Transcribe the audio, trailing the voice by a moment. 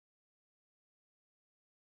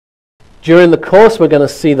During the course, we're going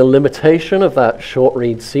to see the limitation of that short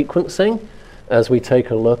read sequencing as we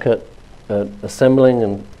take a look at assembling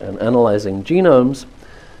and analyzing genomes.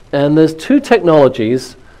 And there's two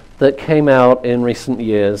technologies that came out in recent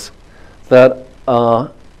years that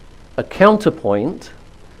are a counterpoint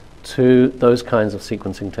to those kinds of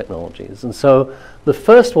sequencing technologies. And so the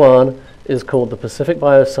first one is called the Pacific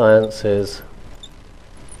Biosciences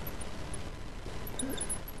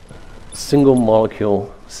single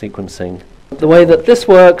molecule sequencing. The way that this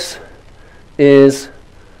works is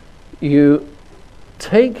you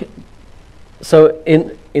take, so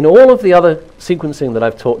in all of the other sequencing that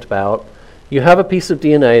I've talked about, you have a piece of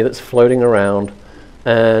DNA that's floating around,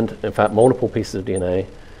 and in fact multiple pieces of DNA.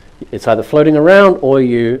 It's either floating around or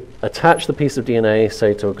you attach the piece of DNA,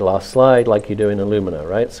 say, to a glass slide like you do in Illumina,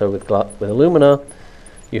 right? So with Illumina,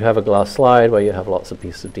 you have a glass slide where you have lots of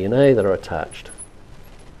pieces of DNA that are attached.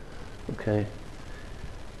 Okay.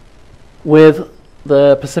 With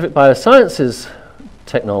the Pacific Biosciences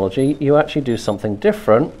technology, you actually do something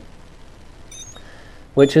different,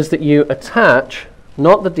 which is that you attach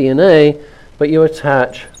not the DNA, but you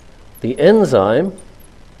attach the enzyme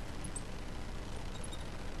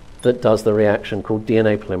that does the reaction called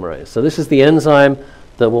DNA polymerase. So this is the enzyme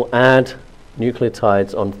that will add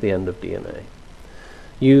nucleotides onto the end of DNA.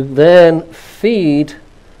 You then feed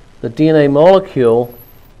the DNA molecule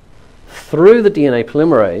through the DNA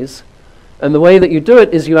polymerase, and the way that you do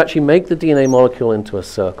it is you actually make the DNA molecule into a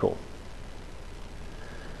circle.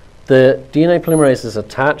 The DNA polymerase is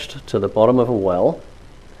attached to the bottom of a well,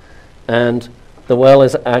 and the well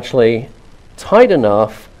is actually tight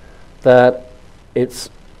enough that it's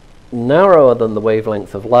narrower than the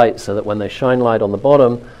wavelength of light, so that when they shine light on the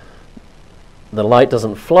bottom, the light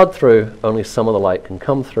doesn't flood through, only some of the light can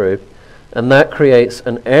come through, and that creates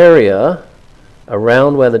an area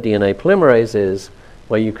around where the DNA polymerase is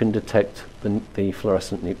where you can detect the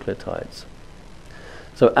fluorescent nucleotides.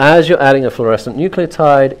 So as you're adding a fluorescent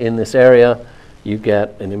nucleotide in this area, you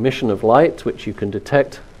get an emission of light, which you can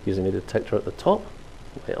detect using a detector at the top,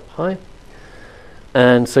 way up high.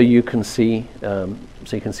 And so you can see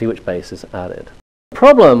which base is added. The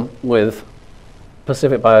problem with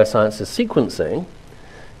Pacific Biosciences sequencing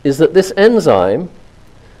is that this enzyme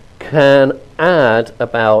can add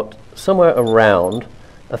about somewhere around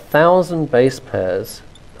 1,000 base pairs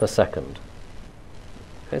per second.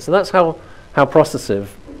 Okay, so that's how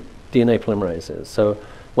processive DNA polymerase is. So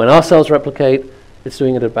when our cells replicate, it's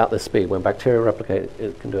doing it at about this speed. When bacteria replicate,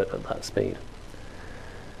 it can do it at that speed.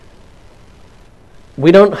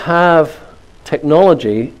 We don't have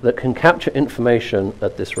technology that can capture information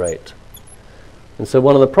at this rate. And so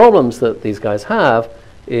one of the problems that these guys have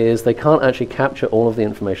is they can't actually capture all of the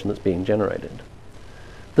information that's being generated.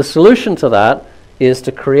 The solution to that is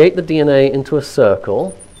to create the DNA into a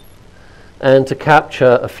circle and to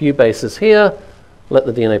capture a few bases here, let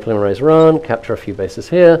the DNA polymerase run, capture a few bases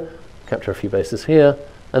here, capture a few bases here,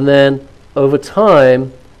 and then over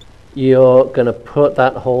time you're going to put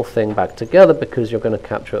that whole thing back together because you're going to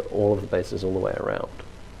capture all of the bases all the way around.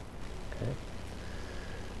 Okay.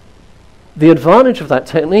 The advantage of that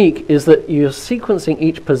technique is that you're sequencing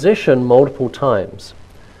each position multiple times.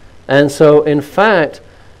 And so in fact,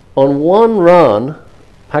 on one run,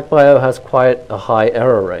 PacBio has quite a high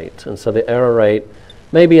error rate, and so the error rate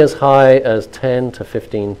may be as high as 10 to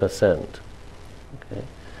 15%. Okay.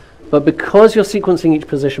 But because you're sequencing each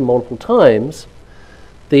position multiple times,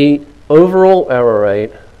 the overall error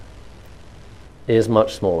rate is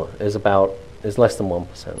much smaller, is less than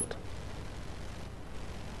 1%.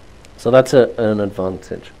 So that's an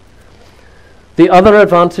advantage. The other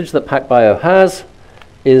advantage that PacBio has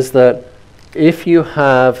is that if you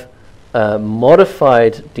have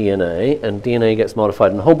modified DNA, and DNA gets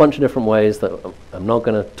modified in a whole bunch of different ways that I'm not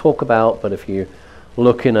going to talk about, but if you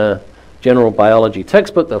look in a general biology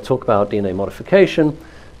textbook, they'll talk about DNA modification.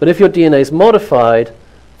 But if your DNA is modified,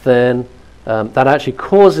 then that actually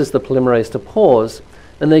causes the polymerase to pause,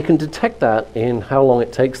 and they can detect that in how long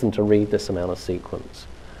it takes them to read this amount of sequence.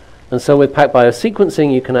 And so with PacBio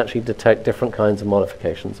sequencing, you can actually detect different kinds of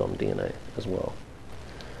modifications on DNA as well.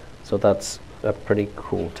 So that's a pretty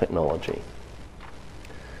cool technology.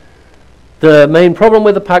 The main problem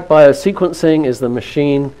with the PacBio sequencing is the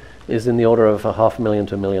machine is in the order of $500,000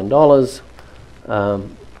 to $1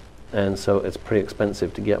 million. And so it's pretty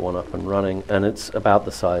expensive to get one up and running, and it's about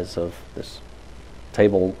the size of this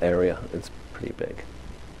table area. It's pretty big.